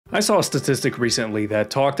I saw a statistic recently that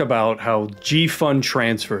talked about how G Fund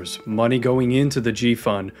transfers, money going into the G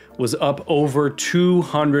Fund, was up over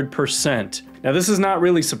 200%. Now, this is not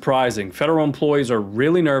really surprising. Federal employees are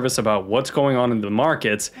really nervous about what's going on in the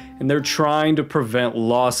markets, and they're trying to prevent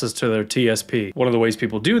losses to their TSP. One of the ways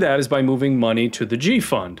people do that is by moving money to the G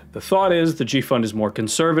Fund. The thought is the G Fund is more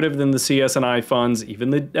conservative than the CS&I funds,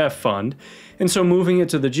 even the F Fund, and so moving it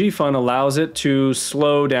to the G Fund allows it to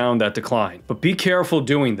slow down that decline. But be careful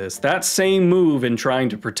doing this. That same move in trying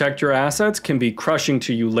to protect your assets can be crushing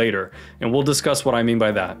to you later, and we'll discuss what I mean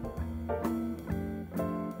by that.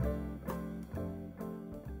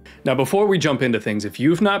 Now, before we jump into things, if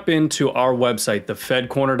you've not been to our website,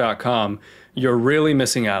 thefedcorner.com, you're really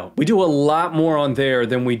missing out. We do a lot more on there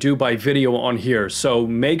than we do by video on here, so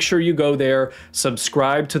make sure you go there,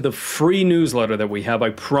 subscribe to the free newsletter that we have. I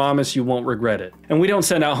promise you won't regret it. And we don't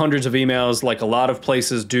send out hundreds of emails like a lot of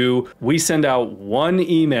places do. We send out one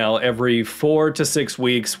email every 4 to 6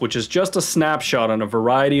 weeks, which is just a snapshot on a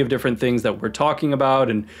variety of different things that we're talking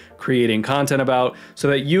about and creating content about, so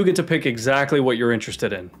that you get to pick exactly what you're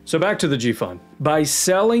interested in. So back to the G Fund. By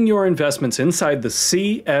selling your investments inside the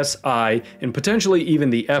CSI and potentially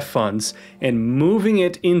even the F funds and moving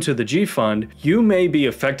it into the G Fund, you may be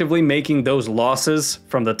effectively making those losses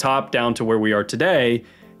from the top down to where we are today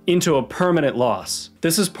into a permanent loss.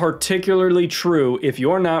 This is particularly true if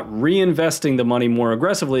you're not reinvesting the money more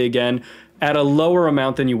aggressively again at a lower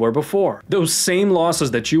amount than you were before. Those same losses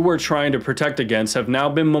that you were trying to protect against have now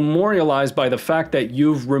been memorialized by the fact that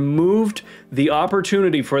you've removed the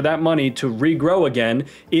opportunity for that money to regrow again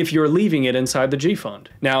if you're leaving it inside the G Fund.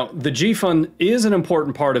 Now, the G Fund is an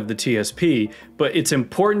important part of the TSP, but it's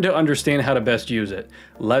important to understand how to best use it.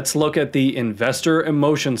 Let's look at the investor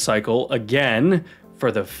emotion cycle again,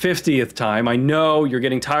 for the 50th time. I know you're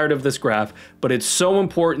getting tired of this graph, but it's so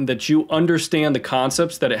important that you understand the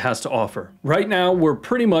concepts that it has to offer. Right now, we're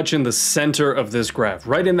pretty much in the center of this graph,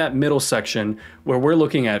 right in that middle section where we're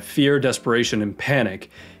looking at fear, desperation, and panic.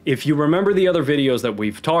 If you remember the other videos that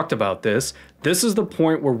we've talked about this is the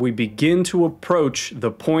point where we begin to approach the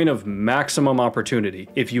point of maximum opportunity.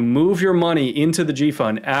 If you move your money into the G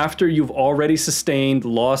Fund after you've already sustained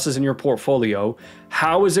losses in your portfolio,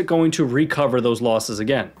 how is it going to recover those losses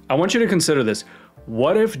again? I want you to consider this.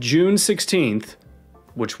 What if June 16th,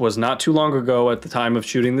 which was not too long ago at the time of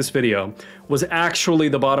shooting this video, was actually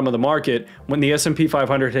the bottom of the market when the S&P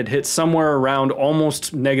 500 had hit somewhere around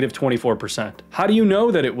almost negative 24%. How do you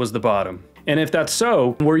know that it was the bottom? And if that's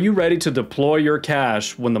so, were you ready to deploy your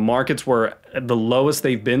cash when the markets were at the lowest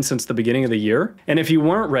they've been since the beginning of the year? And if you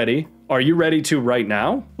weren't ready, are you ready to right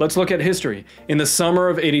now? Let's look at history. In the summer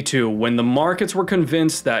of '82, when the markets were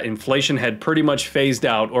convinced that inflation had pretty much phased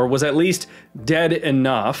out or was at least dead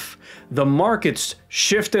enough, the markets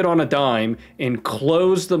shifted on a dime and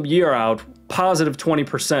closed the year out positive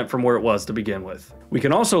 20% from where it was to begin with. We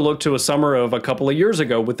can also look to a summer of a couple of years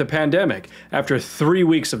ago with the pandemic. After 3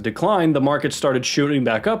 weeks of decline, the market started shooting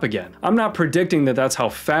back up again. I'm not predicting that that's how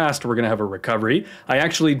fast we're going to have a recovery. I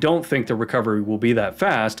actually don't think the recovery will be that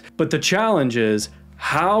fast, but the challenge is,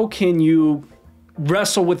 how can you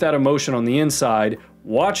wrestle with that emotion on the inside,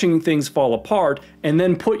 watching things fall apart, and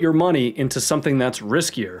then put your money into something that's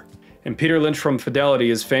riskier? And Peter Lynch from Fidelity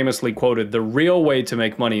is famously quoted, "The real way to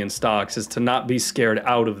make money in stocks is to not be scared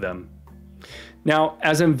out of them." Now,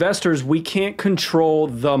 as investors, we can't control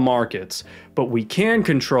the markets, but we can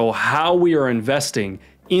control how we are investing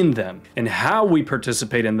in them, and how we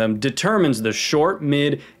participate in them determines the short,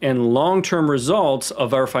 mid, and long-term results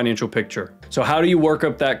of our financial picture. So how do you work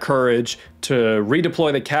up that courage to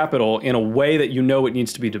redeploy the capital in a way that you know it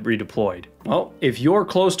needs to be redeployed? Well, if you're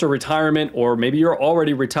close to retirement, or maybe you're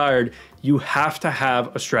already retired, you have to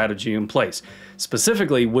have a strategy in place.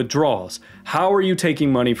 Specifically, withdrawals. How are you taking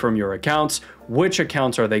money from your accounts? Which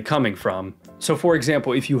accounts are they coming from? So for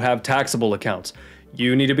example, if you have taxable accounts,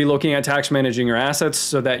 you need to be looking at tax managing your assets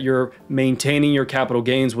so that you're maintaining your capital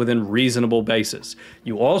gains within reasonable basis.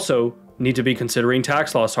 You also need to be considering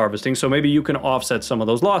tax loss harvesting, so maybe you can offset some of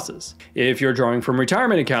those losses. If you're drawing from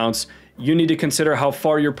retirement accounts, you need to consider how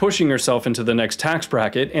far you're pushing yourself into the next tax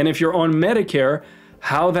bracket, and if you're on Medicare,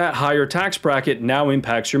 how that higher tax bracket now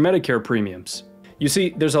impacts your Medicare premiums. You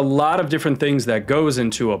see, there's a lot of different things that goes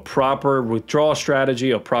into a proper withdrawal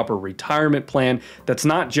strategy, a proper retirement plan. That's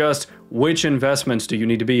not just which investments do you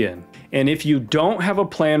need to be in. And if you don't have a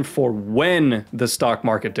plan for when the stock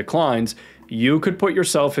market declines, you could put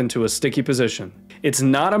yourself into a sticky position. It's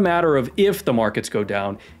not a matter of if the markets go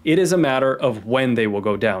down, it is a matter of when they will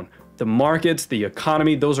go down. The markets, the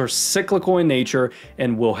economy, those are cyclical in nature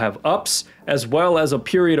and will have ups as well as a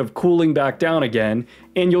period of cooling back down again,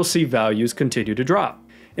 and you'll see values continue to drop.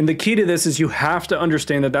 And the key to this is you have to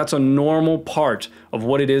understand that that's a normal part of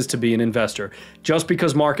what it is to be an investor. Just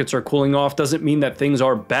because markets are cooling off doesn't mean that things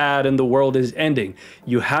are bad and the world is ending.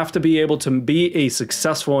 You have to be able to be a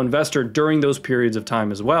successful investor during those periods of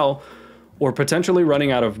time as well, or potentially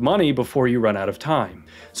running out of money before you run out of time.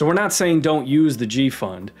 So we're not saying don't use the G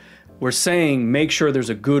Fund. We're saying make sure there's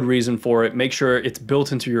a good reason for it, make sure it's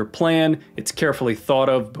built into your plan, it's carefully thought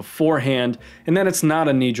of beforehand, and then it's not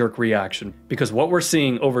a knee-jerk reaction. Because what we're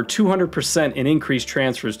seeing, over 200% in increased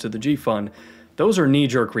transfers to the G Fund, those are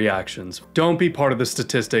knee-jerk reactions. Don't be part of the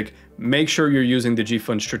statistic. Make sure you're using the G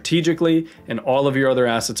Fund strategically and all of your other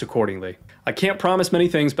assets accordingly. I can't promise many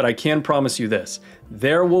things, but I can promise you this.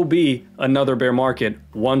 There will be another bear market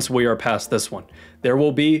once we are past this one. There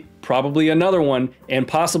will be probably another one and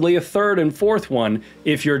possibly a third and fourth one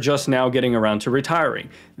if you're just now getting around to retiring.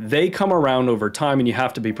 They come around over time and you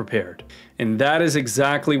have to be prepared. And that is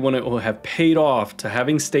exactly when it will have paid off to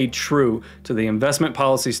having stayed true to the investment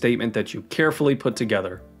policy statement that you carefully put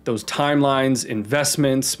together. Those timelines,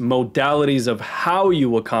 investments, modalities of how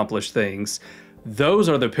you accomplish things, those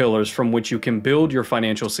are the pillars from which you can build your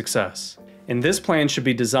financial success. And this plan should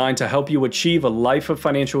be designed to help you achieve a life of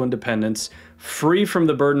financial independence, free from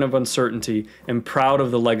the burden of uncertainty, and proud of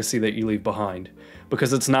the legacy that you leave behind.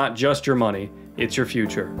 Because it's not just your money, it's your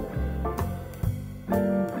future.